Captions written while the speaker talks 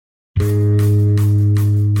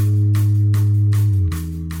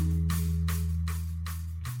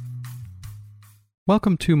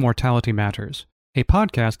Welcome to Mortality Matters, a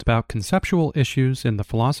podcast about conceptual issues in the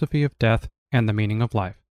philosophy of death and the meaning of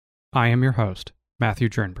life. I am your host, Matthew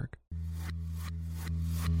Jernberg.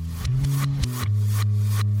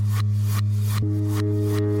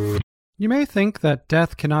 You may think that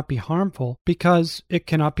death cannot be harmful because it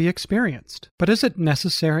cannot be experienced. But is it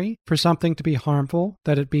necessary for something to be harmful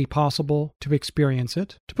that it be possible to experience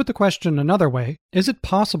it? To put the question another way, is it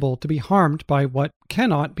possible to be harmed by what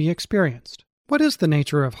cannot be experienced? What is the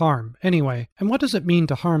nature of harm, anyway, and what does it mean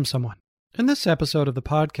to harm someone? In this episode of the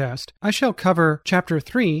podcast, I shall cover Chapter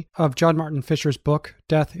 3 of John Martin Fischer's book,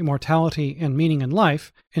 Death, Immortality, and Meaning in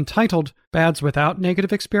Life, entitled Bads Without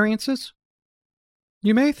Negative Experiences.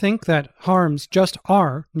 You may think that harms just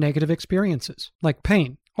are negative experiences, like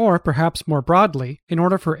pain, or perhaps more broadly, in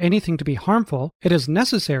order for anything to be harmful, it is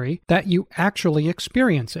necessary that you actually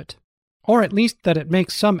experience it, or at least that it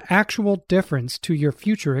makes some actual difference to your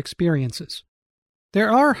future experiences. There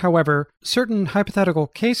are, however, certain hypothetical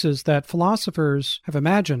cases that philosophers have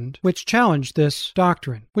imagined which challenge this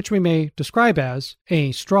doctrine, which we may describe as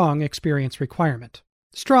a strong experience requirement.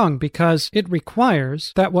 Strong because it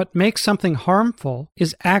requires that what makes something harmful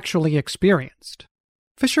is actually experienced.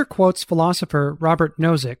 Fischer quotes philosopher Robert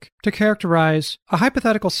Nozick to characterize a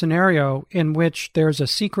hypothetical scenario in which there's a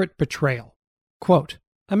secret betrayal. Quote,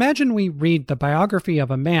 "Imagine we read the biography of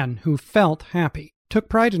a man who felt happy, took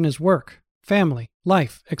pride in his work, family,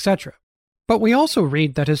 life, etc. But we also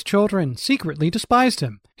read that his children secretly despised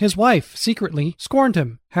him, his wife secretly scorned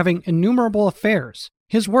him, having innumerable affairs.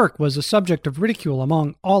 His work was a subject of ridicule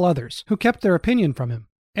among all others, who kept their opinion from him.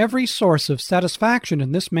 Every source of satisfaction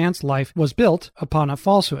in this man's life was built upon a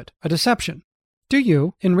falsehood, a deception. Do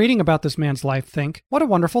you, in reading about this man's life, think, what a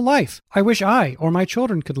wonderful life! I wish I or my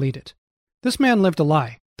children could lead it. This man lived a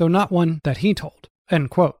lie, though not one that he told."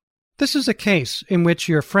 End quote. This is a case in which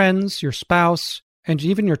your friends, your spouse, and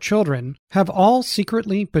even your children have all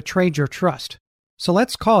secretly betrayed your trust. So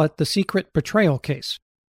let's call it the secret betrayal case.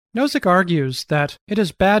 Nozick argues that it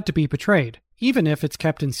is bad to be betrayed, even if it's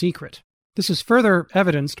kept in secret. This is further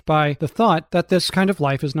evidenced by the thought that this kind of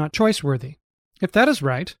life is not choice-worthy. If that is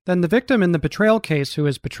right, then the victim in the betrayal case who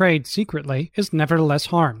is betrayed secretly is nevertheless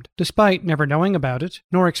harmed, despite never knowing about it,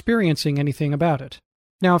 nor experiencing anything about it.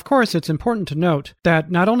 Now, of course, it's important to note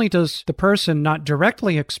that not only does the person not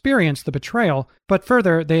directly experience the betrayal, but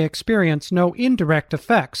further, they experience no indirect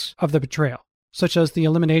effects of the betrayal, such as the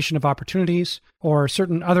elimination of opportunities or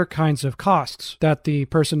certain other kinds of costs that the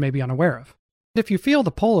person may be unaware of. If you feel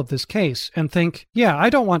the pull of this case and think, yeah,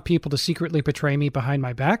 I don't want people to secretly betray me behind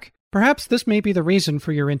my back, perhaps this may be the reason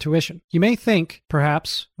for your intuition. You may think,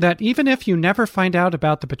 perhaps, that even if you never find out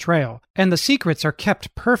about the betrayal and the secrets are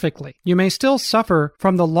kept perfectly, you may still suffer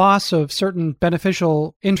from the loss of certain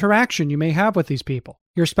beneficial interaction you may have with these people.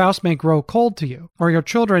 Your spouse may grow cold to you, or your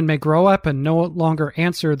children may grow up and no longer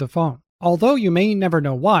answer the phone. Although you may never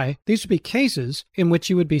know why, these would be cases in which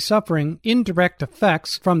you would be suffering indirect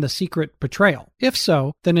effects from the secret betrayal. If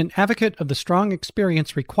so, then an advocate of the strong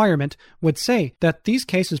experience requirement would say that these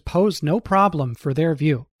cases pose no problem for their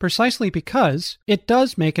view, precisely because it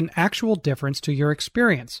does make an actual difference to your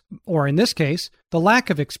experience, or in this case, the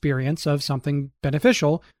lack of experience of something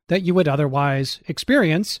beneficial that you would otherwise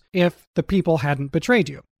experience if the people hadn't betrayed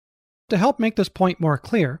you. To help make this point more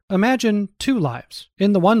clear, imagine two lives.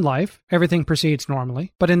 In the one life, everything proceeds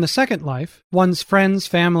normally, but in the second life, one's friends,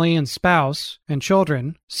 family, and spouse and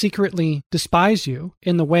children secretly despise you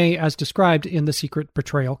in the way as described in the secret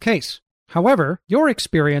betrayal case. However, your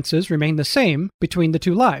experiences remain the same between the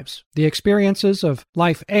two lives. The experiences of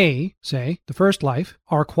life A, say, the first life,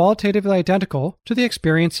 are qualitatively identical to the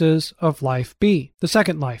experiences of life B, the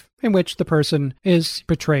second life, in which the person is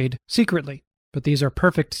betrayed secretly. But these are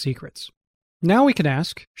perfect secrets. Now we can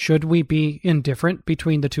ask, should we be indifferent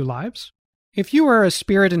between the two lives? If you were a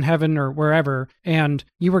spirit in heaven or wherever, and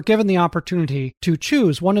you were given the opportunity to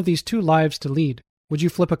choose one of these two lives to lead, would you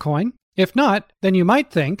flip a coin? If not, then you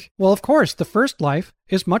might think, well, of course, the first life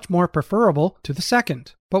is much more preferable to the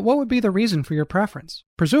second. But what would be the reason for your preference?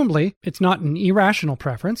 Presumably, it's not an irrational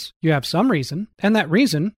preference. You have some reason, and that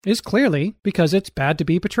reason is clearly because it's bad to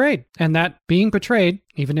be betrayed, and that being betrayed,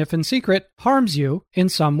 even if in secret, harms you in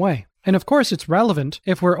some way. And of course, it's relevant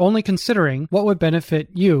if we're only considering what would benefit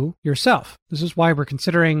you yourself. This is why we're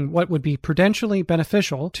considering what would be prudentially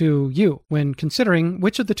beneficial to you when considering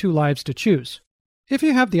which of the two lives to choose. If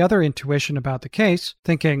you have the other intuition about the case,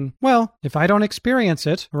 thinking, well, if I don't experience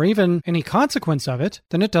it, or even any consequence of it,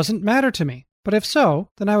 then it doesn't matter to me. But if so,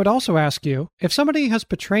 then I would also ask you, if somebody has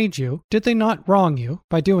betrayed you, did they not wrong you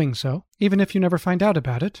by doing so, even if you never find out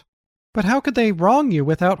about it? But how could they wrong you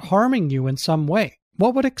without harming you in some way?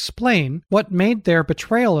 what would explain what made their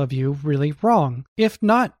betrayal of you really wrong, if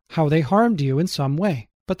not how they harmed you in some way?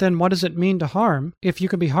 But then what does it mean to harm if you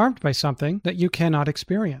can be harmed by something that you cannot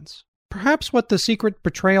experience? Perhaps what the secret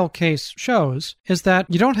betrayal case shows is that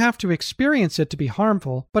you don't have to experience it to be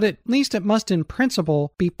harmful, but at least it must in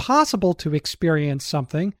principle be possible to experience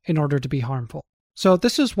something in order to be harmful. So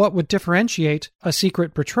this is what would differentiate a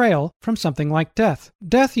secret betrayal from something like death.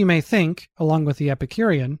 Death, you may think, along with the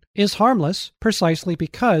Epicurean, is harmless precisely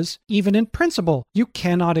because, even in principle, you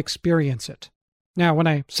cannot experience it. Now, when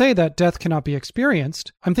I say that death cannot be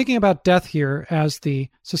experienced, I'm thinking about death here as the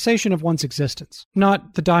cessation of one's existence,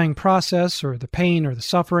 not the dying process or the pain or the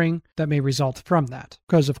suffering that may result from that.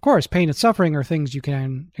 Because, of course, pain and suffering are things you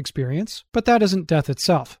can experience, but that isn't death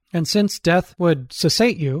itself. And since death would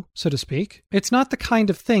cessate you, so to speak, it's not the kind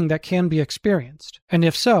of thing that can be experienced. And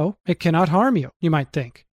if so, it cannot harm you, you might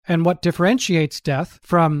think. And what differentiates death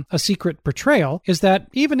from a secret betrayal is that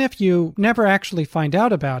even if you never actually find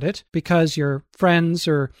out about it, because your friends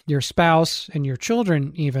or your spouse and your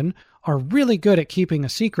children even are really good at keeping a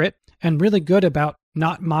secret and really good about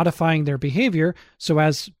not modifying their behavior so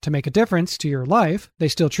as to make a difference to your life, they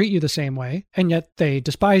still treat you the same way, and yet they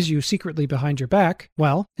despise you secretly behind your back,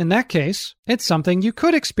 well, in that case, it's something you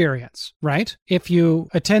could experience, right? If you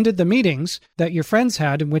attended the meetings that your friends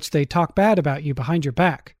had in which they talk bad about you behind your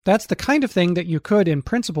back, that's the kind of thing that you could in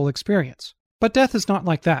principle experience. But death is not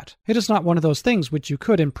like that. It is not one of those things which you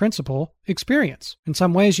could, in principle, experience. In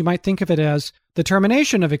some ways, you might think of it as the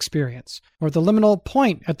termination of experience, or the liminal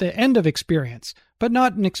point at the end of experience, but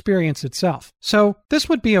not an experience itself. So this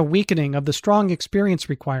would be a weakening of the strong experience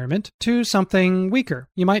requirement to something weaker.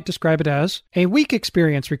 You might describe it as a weak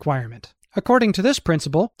experience requirement. According to this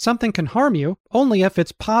principle, something can harm you only if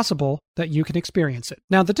it's possible that you can experience it.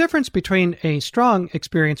 Now, the difference between a strong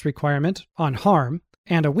experience requirement on harm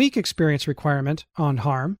and a weak experience requirement on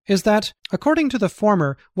harm is that, according to the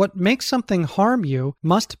former, what makes something harm you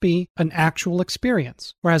must be an actual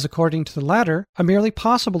experience, whereas according to the latter, a merely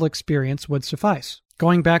possible experience would suffice.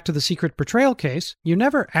 Going back to the secret betrayal case, you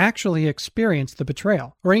never actually experience the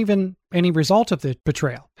betrayal, or even any result of the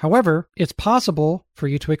betrayal. However, it's possible for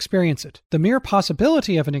you to experience it. The mere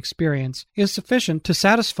possibility of an experience is sufficient to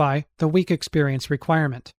satisfy the weak experience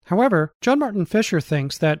requirement. However, John Martin Fischer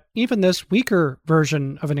thinks that even this weaker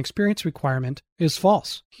version of an experience requirement is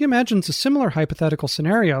false. He imagines a similar hypothetical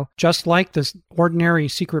scenario, just like this ordinary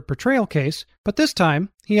secret betrayal case, but this time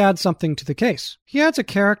he adds something to the case. He adds a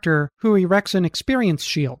character who erects an experience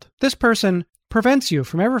shield. This person prevents you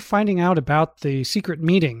from ever finding out about the secret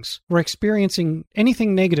meetings or experiencing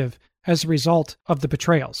anything negative as a result of the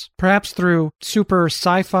betrayals. Perhaps through super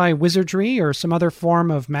sci-fi wizardry or some other form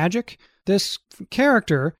of magic, this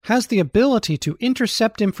character has the ability to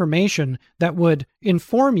intercept information that would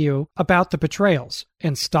inform you about the betrayals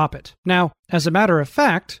and stop it. Now, as a matter of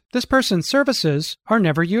fact, this person's services are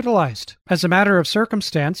never utilized. As a matter of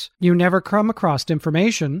circumstance, you never come across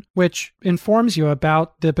information which informs you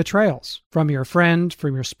about the betrayals from your friend,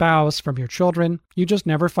 from your spouse, from your children. You just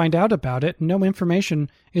never find out about it. No information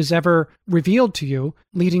is ever revealed to you,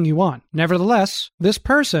 leading you on. Nevertheless, this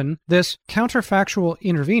person, this counterfactual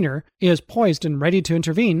intervener, is poised and ready to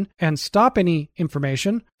intervene and stop any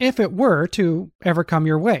information if it were to ever come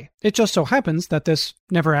your way. It just so happens that this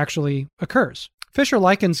never actually occurs. Fischer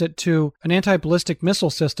likens it to an anti-ballistic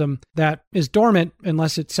missile system that is dormant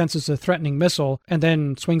unless it senses a threatening missile and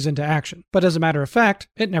then swings into action. But as a matter of fact,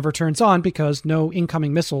 it never turns on because no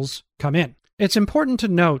incoming missiles come in. It's important to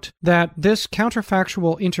note that this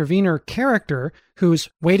counterfactual intervener character, who's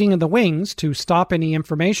waiting in the wings to stop any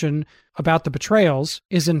information about the betrayals,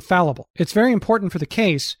 is infallible. It's very important for the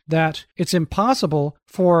case that it's impossible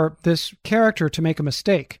for this character to make a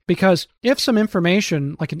mistake, because if some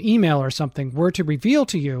information, like an email or something, were to reveal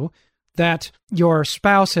to you that your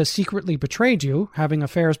spouse has secretly betrayed you, having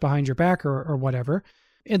affairs behind your back or whatever,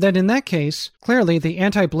 then in that case, clearly the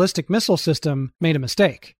anti-ballistic missile system made a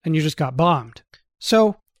mistake, and you just got bombed.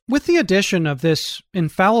 So, with the addition of this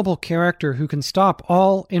infallible character who can stop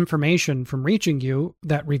all information from reaching you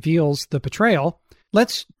that reveals the betrayal,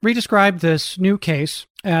 let's redescribe this new case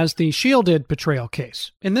as the shielded betrayal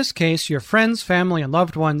case. In this case, your friends, family, and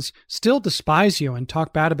loved ones still despise you and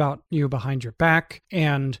talk bad about you behind your back,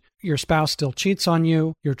 and your spouse still cheats on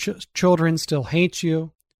you, your children still hate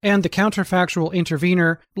you, and the counterfactual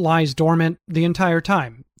intervener lies dormant the entire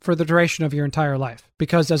time, for the duration of your entire life.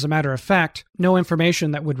 Because as a matter of fact, no information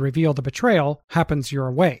that would reveal the betrayal happens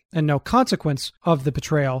your way, and no consequence of the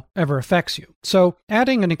betrayal ever affects you. So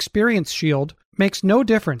adding an experience shield makes no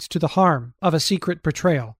difference to the harm of a secret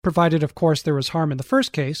betrayal, provided of course there was harm in the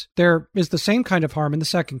first case, there is the same kind of harm in the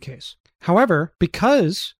second case. However,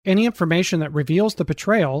 because any information that reveals the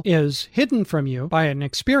betrayal is hidden from you by an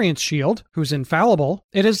experience shield who's infallible,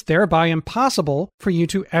 it is thereby impossible for you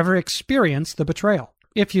to ever experience the betrayal.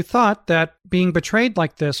 If you thought that being betrayed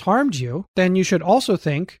like this harmed you, then you should also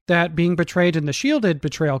think that being betrayed in the shielded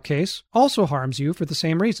betrayal case also harms you for the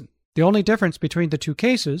same reason. The only difference between the two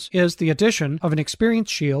cases is the addition of an experience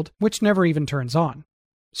shield, which never even turns on.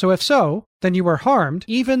 So if so, then you were harmed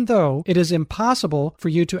even though it is impossible for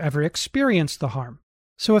you to ever experience the harm.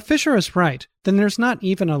 So if Fischer is right, then there's not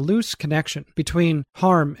even a loose connection between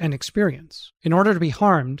harm and experience. In order to be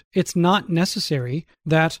harmed, it's not necessary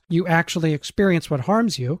that you actually experience what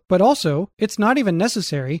harms you, but also it's not even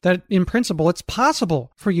necessary that in principle it's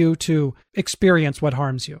possible for you to experience what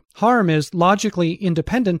harms you. Harm is logically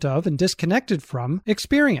independent of and disconnected from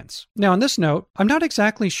experience. Now on this note, I'm not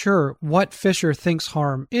exactly sure what Fischer thinks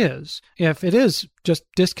harm is, if it is just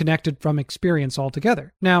disconnected from experience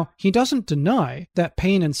altogether. Now, he doesn't deny that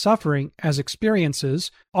pain and suffering as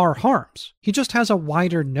experiences are harms. He just has a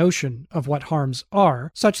wider notion of what harms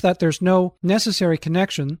are, such that there's no necessary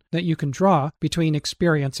connection that you can draw between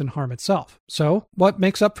experience and harm itself. So, what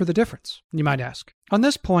makes up for the difference, you might ask? On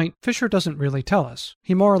this point, Fischer doesn't really tell us.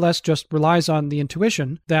 He more or less just relies on the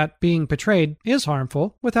intuition that being betrayed is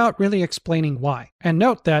harmful without really explaining why. And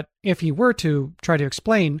note that if he were to try to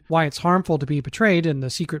explain why it's harmful to be betrayed in the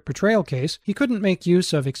secret betrayal case, he couldn't make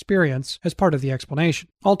use of experience as part of the explanation.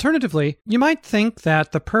 Alternatively, you might think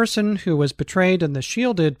that the person who was betrayed in the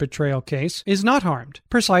shielded betrayal case is not harmed,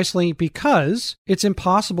 precisely because it's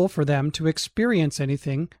impossible for them to experience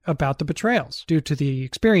anything about the betrayals due to the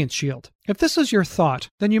experience shield. If this is your thought,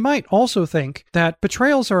 then you might also think that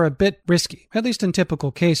betrayals are a bit risky, at least in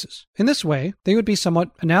typical cases. In this way, they would be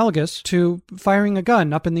somewhat analogous to firing a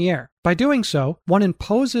gun up in the air. By doing so, one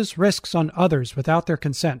imposes risks on others without their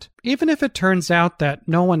consent. Even if it turns out that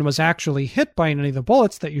no one was actually hit by any of the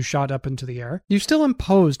bullets that you shot up into the air, you still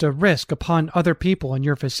imposed a risk upon other people in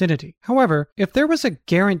your vicinity. However, if there was a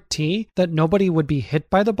guarantee that nobody would be hit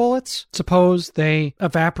by the bullets, suppose they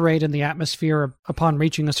evaporate in the atmosphere upon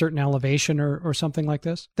reaching a certain elevation or something like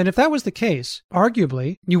this, then if that was the case,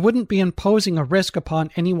 arguably, you wouldn't be imposing a risk upon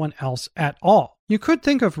anyone else at all. You could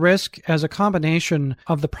think of risk as a combination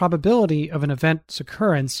of the probability of an event's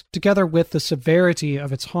occurrence together with the severity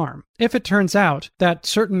of its harm. If it turns out that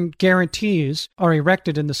certain guarantees are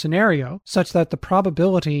erected in the scenario such that the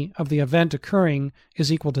probability of the event occurring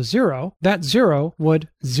is equal to 0, that 0 would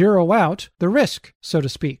zero out the risk, so to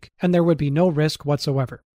speak, and there would be no risk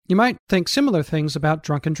whatsoever. You might think similar things about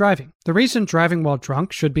drunken driving. The reason driving while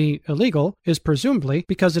drunk should be illegal is presumably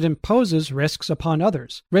because it imposes risks upon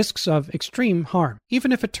others, risks of extreme harm.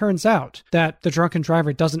 Even if it turns out that the drunken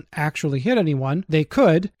driver doesn't actually hit anyone, they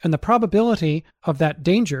could, and the probability of that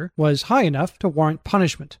danger was high enough to warrant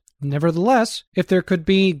punishment. Nevertheless, if there could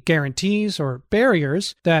be guarantees or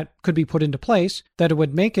barriers that could be put into place that it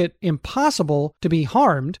would make it impossible to be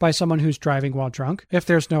harmed by someone who's driving while drunk, if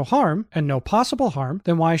there's no harm and no possible harm,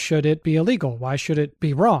 then why should it be illegal? Why should it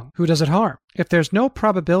be wrong? Who does it harm? If there's no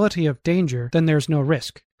probability of danger, then there's no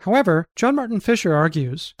risk. However, John Martin Fischer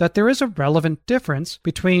argues that there is a relevant difference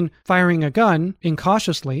between firing a gun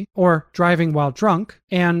incautiously or driving while drunk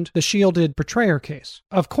and the shielded betrayer case.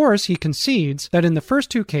 Of course, he concedes that in the first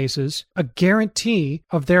two cases, a guarantee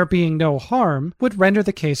of there being no harm would render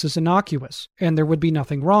the cases innocuous, and there would be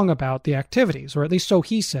nothing wrong about the activities, or at least so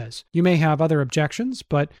he says. You may have other objections,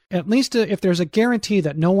 but at least if there's a guarantee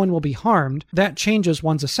that no one will be harmed, that changes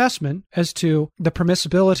one's assessment as to the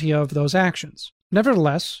permissibility of those actions.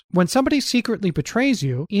 Nevertheless, when somebody secretly betrays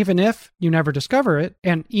you, even if you never discover it,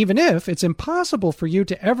 and even if it's impossible for you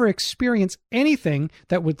to ever experience anything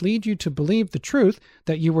that would lead you to believe the truth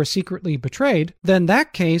that you were secretly betrayed, then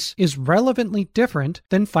that case is relevantly different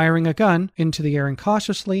than firing a gun into the air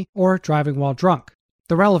incautiously or driving while drunk.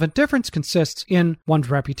 The relevant difference consists in one's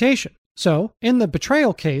reputation. So, in the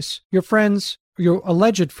betrayal case, your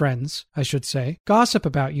alleged friends, I should say, gossip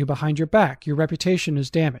about you behind your back. Your reputation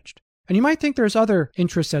is damaged. And you might think there's other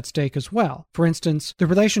interests at stake as well. For instance, the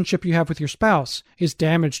relationship you have with your spouse is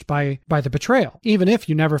damaged by the betrayal, even if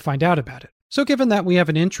you never find out about it. So given that we have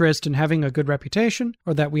an interest in having a good reputation,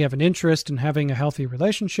 or that we have an interest in having a healthy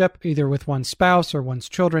relationship, either with one's spouse or one's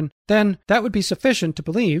children, then that would be sufficient to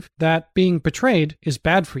believe that being betrayed is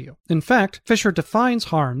bad for you. In fact, Fischer defines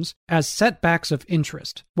harms as setbacks of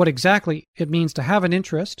interest. What exactly it means to have an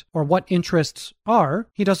interest, or what interests are,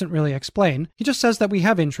 he doesn't really explain. He just says that we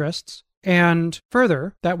have interests, and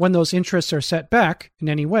further, that when those interests are set back in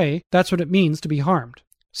any way, that's what it means to be harmed.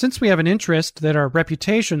 Since we have an interest that our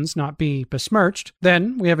reputations not be besmirched,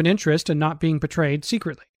 then we have an interest in not being betrayed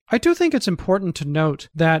secretly. I do think it's important to note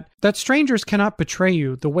that strangers cannot betray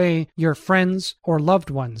you the way your friends or loved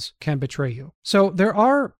ones can betray you. So there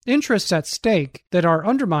are interests at stake that are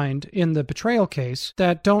undermined in the betrayal case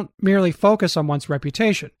that don't merely focus on one's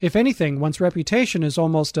reputation. If anything, one's reputation is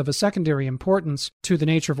almost of a secondary importance to the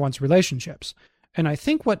nature of one's relationships. And I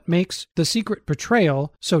think what makes the secret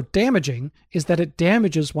betrayal so damaging is that it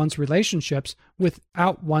damages one's relationships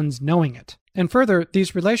without one's knowing it. And further,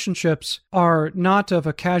 these relationships are not of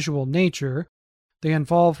a casual nature. They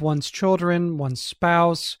involve one's children, one's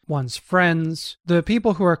spouse, one's friends, the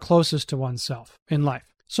people who are closest to oneself in life.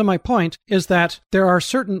 So my point is that there are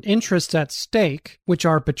certain interests at stake which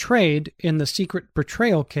are betrayed in the secret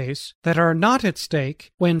betrayal case that are not at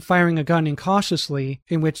stake when firing a gun incautiously,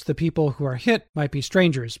 in which the people who are hit might be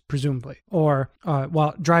strangers, presumably, or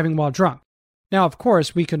while driving while drunk. Now, of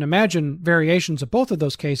course, we can imagine variations of both of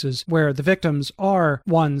those cases where the victims are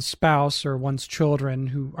one's spouse or one's children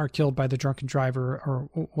who are killed by the drunken driver or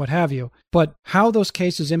what have you. But how those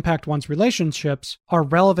cases impact one's relationships are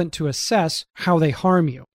relevant to assess how they harm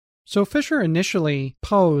you. So Fischer initially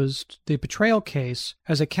posed the betrayal case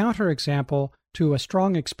as a counterexample to a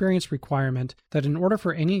strong experience requirement that in order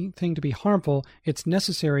for anything to be harmful, it's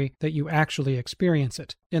necessary that you actually experience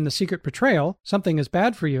it. In the secret betrayal, something is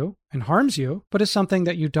bad for you and harms you, but is something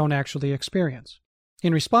that you don't actually experience.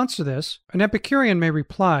 In response to this, an Epicurean may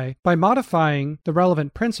reply by modifying the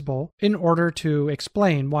relevant principle in order to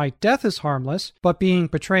explain why death is harmless, but being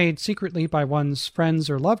betrayed secretly by one's friends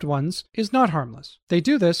or loved ones is not harmless. They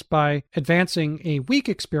do this by advancing a weak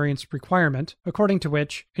experience requirement, according to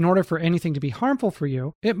which, in order for anything to be harmful for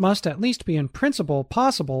you, it must at least be in principle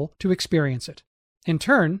possible to experience it. In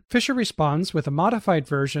turn, Fischer responds with a modified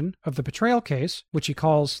version of the betrayal case, which he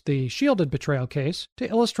calls the shielded betrayal case, to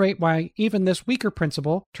illustrate why even this weaker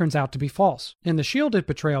principle turns out to be false. In the shielded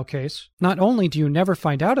betrayal case, not only do you never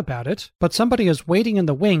find out about it, but somebody is waiting in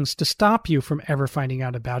the wings to stop you from ever finding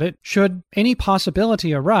out about it, should any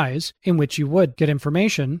possibility arise in which you would get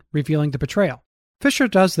information revealing the betrayal. Fischer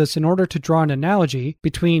does this in order to draw an analogy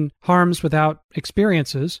between harms without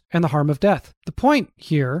experiences and the harm of death. The point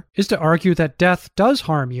here is to argue that death does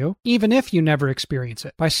harm you, even if you never experience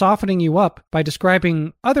it, by softening you up by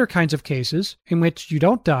describing other kinds of cases in which you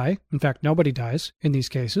don't die, in fact nobody dies in these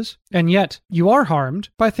cases, and yet you are harmed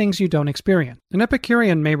by things you don't experience. An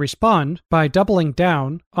Epicurean may respond by doubling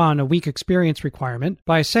down on a weak experience requirement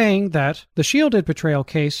by saying that the shielded betrayal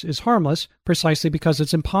case is harmless precisely because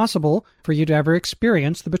it's impossible for you to ever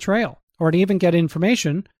experience the betrayal, or to even get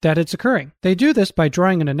information that it's occurring. They do this by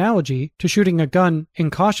drawing an analogy to shooting a gun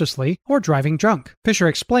incautiously or driving drunk. Fischer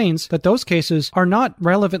explains that those cases are not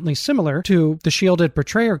relevantly similar to the shielded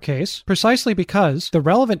betrayer case precisely because the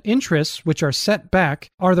relevant interests which are set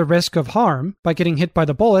back are the risk of harm by getting hit by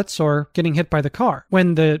the bullets or getting hit by the car.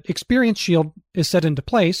 When the experience shield is set into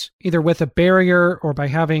place, either with a barrier or by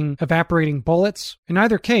having evaporating bullets, in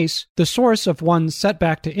either case, the source of one's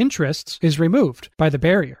setback to interests is removed by the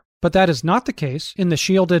barrier. But that is not the case in the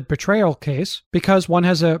shielded betrayal case, because one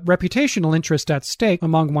has a reputational interest at stake,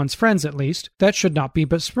 among one's friends at least, that should not be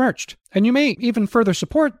besmirched. And you may even further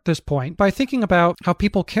support this point by thinking about how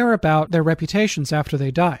people care about their reputations after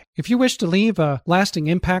they die. If you wish to leave a lasting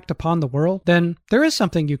impact upon the world, then there is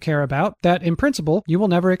something you care about that, in principle, you will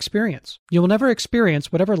never experience. You will never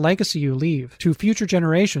experience whatever legacy you leave to future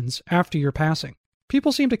generations after your passing.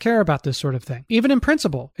 People seem to care about this sort of thing. Even in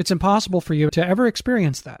principle, it's impossible for you to ever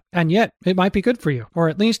experience that. And yet, it might be good for you. Or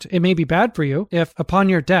at least, it may be bad for you if, upon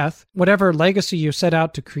your death, whatever legacy you set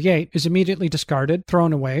out to create is immediately discarded,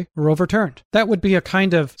 thrown away, or overturned. That would be a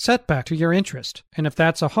kind of setback to your interest. And if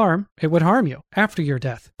that's a harm, it would harm you after your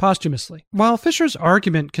death, posthumously. While Fischer's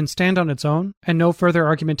argument can stand on its own, and no further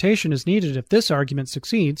argumentation is needed if this argument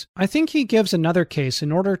succeeds, I think he gives another case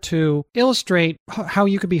in order to illustrate how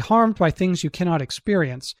you could be harmed by things you cannot experience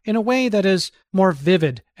in a way that is more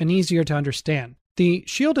vivid and easier to understand. The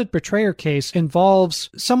shielded betrayer case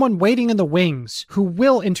involves someone waiting in the wings who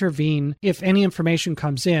will intervene if any information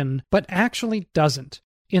comes in, but actually doesn't.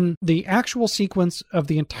 In the actual sequence of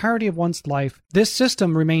the entirety of one's life, this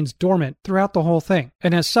system remains dormant throughout the whole thing.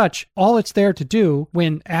 And as such, all it's there to do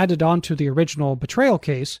when added onto the original betrayal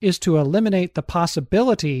case is to eliminate the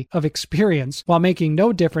possibility of experience while making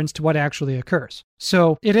no difference to what actually occurs.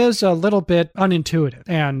 So it is a little bit unintuitive,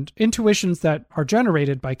 and intuitions that are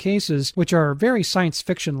generated by cases which are very science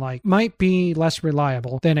fiction-like might be less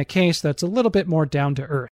reliable than a case that's a little bit more down to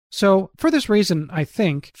earth. So, for this reason, I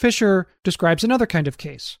think Fischer describes another kind of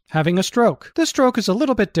case, having a stroke. This stroke is a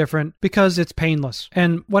little bit different because it's painless.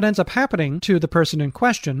 And what ends up happening to the person in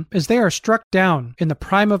question is they are struck down in the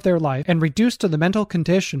prime of their life and reduced to the mental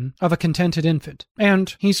condition of a contented infant.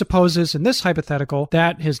 And he supposes in this hypothetical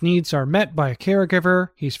that his needs are met by a caregiver,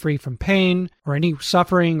 he's free from pain or any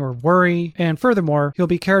suffering or worry, and furthermore, he'll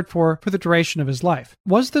be cared for the duration of his life.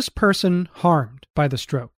 Was this person harmed by the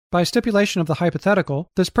stroke? By stipulation of the hypothetical,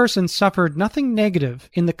 this person suffered nothing negative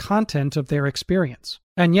in the content of their experience,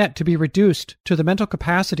 and yet to be reduced to the mental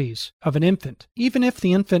capacities of an infant, even if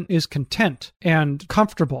the infant is content and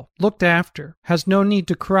comfortable, looked after, has no need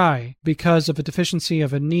to cry because of a deficiency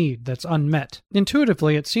of a need that's unmet.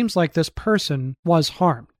 Intuitively, it seems like this person was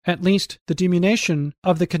harmed. At least the diminution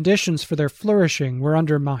of the conditions for their flourishing were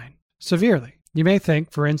undermined severely. You may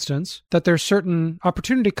think, for instance, that there's certain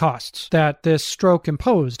opportunity costs that this stroke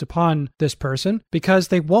imposed upon this person because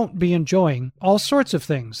they won't be enjoying all sorts of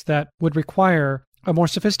things that would require a more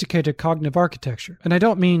sophisticated cognitive architecture. And I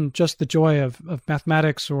don't mean just the joy of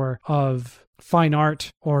mathematics or of fine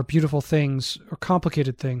art or beautiful things or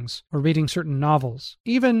complicated things or reading certain novels.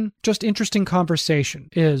 Even just interesting conversation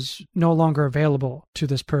is no longer available to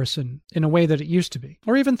this person in a way that it used to be.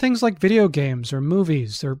 Or even things like video games or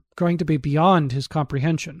movies, they're going to be beyond his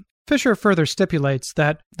comprehension. Fischer further stipulates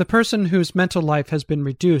that the person whose mental life has been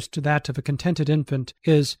reduced to that of a contented infant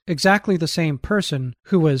is exactly the same person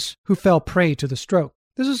who fell prey to the stroke.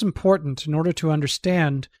 This is important in order to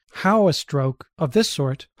understand how a stroke of this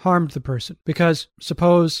sort harmed the person. Because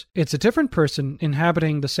suppose it's a different person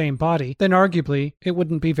inhabiting the same body, then arguably it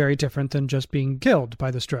wouldn't be very different than just being killed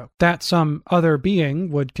by the stroke. That some other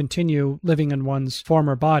being would continue living in one's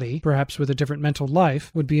former body, perhaps with a different mental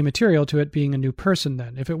life, would be immaterial to it being a new person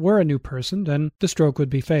then. If it were a new person, then the stroke would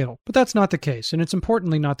be fatal. But that's not the case, and it's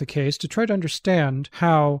importantly not the case to try to understand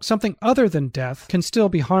how something other than death can still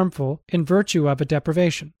be harmful in virtue of a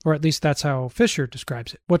deprivation. Or at least that's how Fischer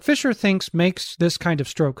describes it. What Fischer thinks makes this kind of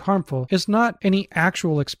stroke harmful is not any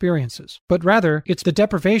actual experiences, but rather it's the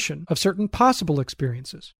deprivation of certain possible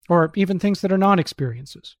experiences, or even things that are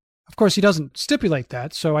non-experiences. Of course, he doesn't stipulate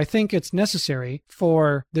that, so I think it's necessary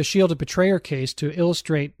for the shielded betrayer case to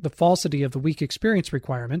illustrate the falsity of the weak experience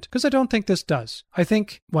requirement, because I don't think this does. I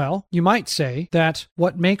think, well, you might say that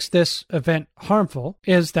what makes this event harmful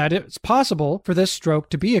is that it's possible for this stroke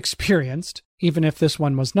to be experienced, even if this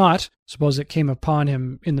one was not. Suppose it came upon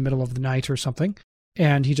him in the middle of the night or something,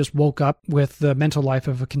 and he just woke up with the mental life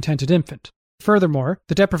of a contented infant. Furthermore,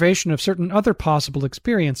 the deprivation of certain other possible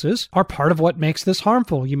experiences are part of what makes this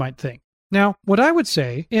harmful, you might think. Now, what I would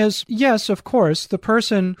say is, yes, of course, the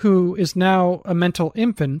person who is now a mental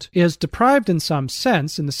infant is deprived in some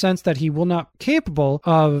sense, in the sense that he will not be capable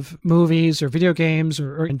of movies or video games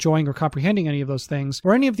or enjoying or comprehending any of those things,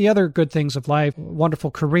 or any of the other good things of life,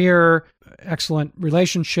 wonderful career, excellent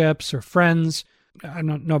relationships or friends. I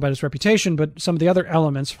don't know about his reputation, but some of the other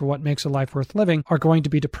elements for what makes a life worth living are going to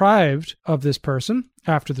be deprived of this person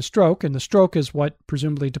after the stroke, and the stroke is what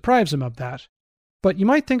presumably deprives him of that. But you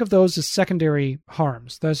might think of those as secondary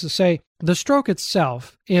harms. That is to say, the stroke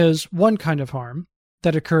itself is one kind of harm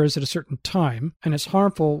that occurs at a certain time, and is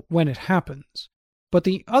harmful when it happens. But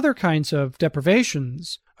the other kinds of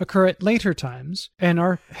deprivations occur at later times, and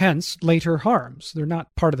are hence later harms. They're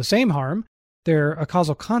not part of the same harm. They're a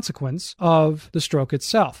causal consequence of the stroke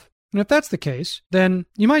itself. And if that's the case, then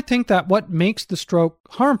you might think that what makes the stroke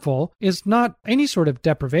harmful is not any sort of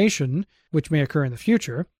deprivation, which may occur in the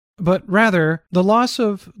future, but rather the loss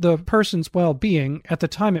of the person's well-being at the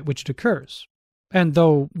time at which it occurs. And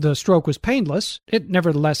though the stroke was painless, it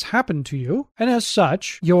nevertheless happened to you, and as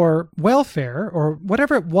such, your welfare, or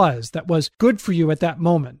whatever it was that was good for you at that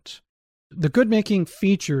moment, the good-making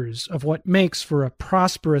features of what makes for a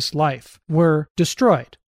prosperous life were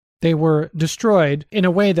destroyed. They were destroyed in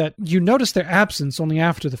a way that you notice their absence only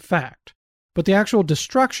after the fact. But the actual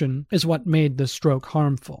destruction is what made the stroke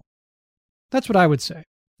harmful. That's what I would say.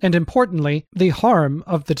 And importantly, the harm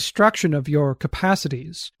of the destruction of your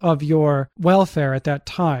capacities, of your welfare at that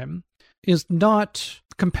time, is not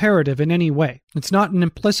comparative in any way. It's not an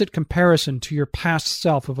implicit comparison to your past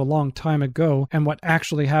self of a long time ago and what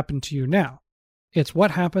actually happened to you now. It's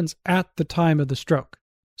what happens at the time of the stroke.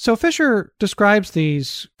 So Fischer describes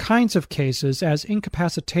these kinds of cases as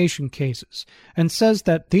incapacitation cases and says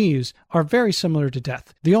that these are very similar to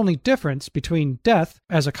death. The only difference between death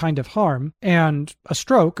as a kind of harm and a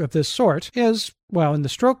stroke of this sort is, well, in the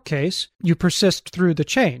stroke case, you persist through the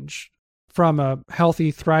change from a healthy,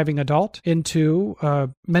 thriving adult into a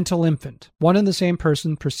mental infant. One and the same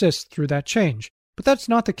person persists through that change. But that's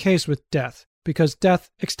not the case with death. because death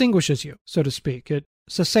extinguishes you, so to speak. It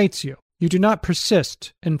cessates you. You do not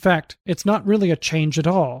persist. In fact, it's not really a change at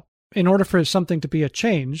all. In order for something to be a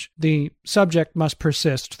change, the subject must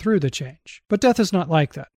persist through the change. But death is not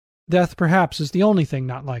like that. Death, perhaps, is the only thing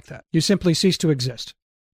not like that. You simply cease to exist.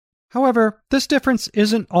 However, this difference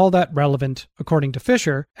isn't all that relevant, according to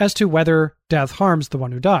Fischer, as to whether death harms the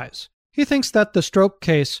one who dies. He thinks that the stroke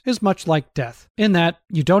case is much like death, in that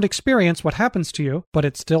you don't experience what happens to you, but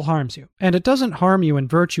it still harms you. And it doesn't harm you in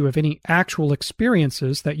virtue of any actual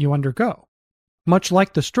experiences that you undergo. Much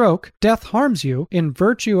like the stroke, death harms you in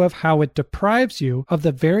virtue of how it deprives you of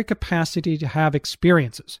the very capacity to have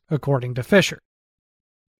experiences, according to Fischer.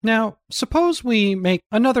 Now, suppose we make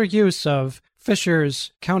another use of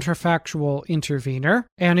Fischer's counterfactual intervener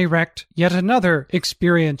and erect yet another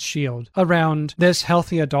experience shield around this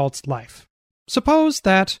healthy adult's life. Suppose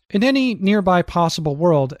that in any nearby possible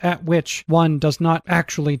world at which one does not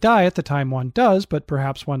actually die at the time one does, but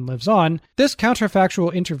perhaps one lives on, this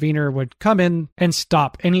counterfactual intervener would come in and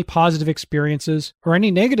stop any positive experiences or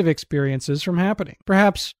any negative experiences from happening.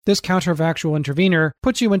 Perhaps this counterfactual intervener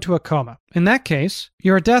puts you into a coma. In that case,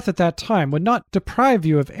 your death at that time would not deprive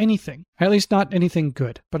you of anything, at least not anything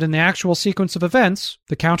good. But in the actual sequence of events,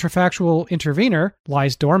 the counterfactual intervener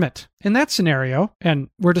lies dormant. In that scenario, and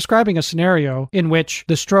we're describing a scenario in which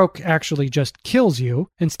the stroke actually just kills you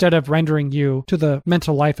instead of rendering you to the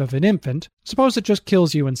mental life of an infant, suppose it just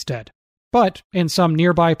kills you instead. But in some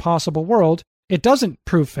nearby possible world, it doesn't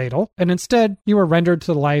prove fatal, and instead you are rendered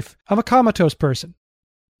to the life of a comatose person.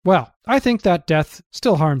 Well, I think that death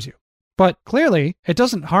still harms you. But clearly, it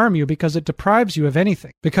doesn't harm you because it deprives you of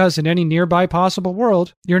anything. Because in any nearby possible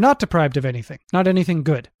world, you're not deprived of anything. Not anything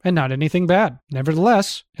good, and not anything bad.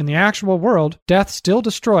 Nevertheless, in the actual world, death still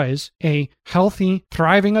destroys a healthy,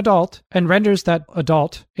 thriving adult and renders that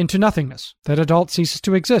adult into nothingness. That adult ceases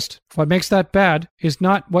to exist. What makes that bad is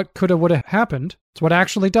not what coulda, woulda happened. It's what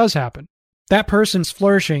actually does happen. That person's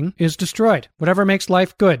flourishing is destroyed. Whatever makes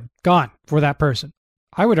life good, gone for that person.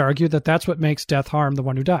 I would argue that that's what makes death harm the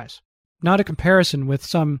one who dies. Not a comparison with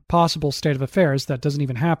some possible state of affairs that doesn't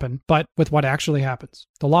even happen, but with what actually happens.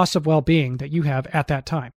 The loss of well-being that you have at that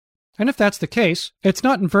time. And if that's the case, it's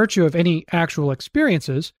not in virtue of any actual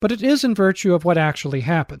experiences, but it is in virtue of what actually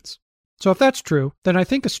happens. So if that's true, then I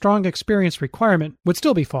think a strong experience requirement would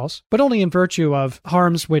still be false, but only in virtue of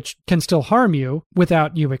harms which can still harm you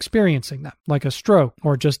without you experiencing them, like a stroke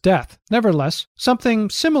or just death. Nevertheless,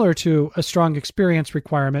 something similar to a strong experience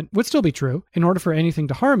requirement would still be true. In order for anything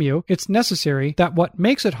to harm you, it's necessary that what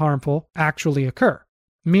makes it harmful actually occur.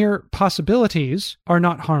 Mere possibilities are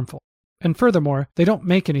not harmful, and furthermore, they don't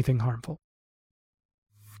make anything harmful.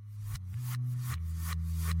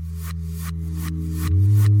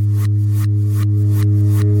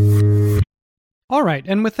 All right,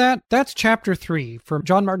 and with that, that's Chapter 3 from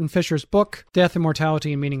John Martin Fisher's book, Death,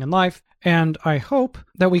 Immortality, and Meaning in Life, and I hope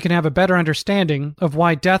that we can have a better understanding of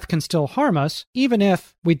why death can still harm us, even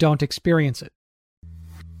if we don't experience it.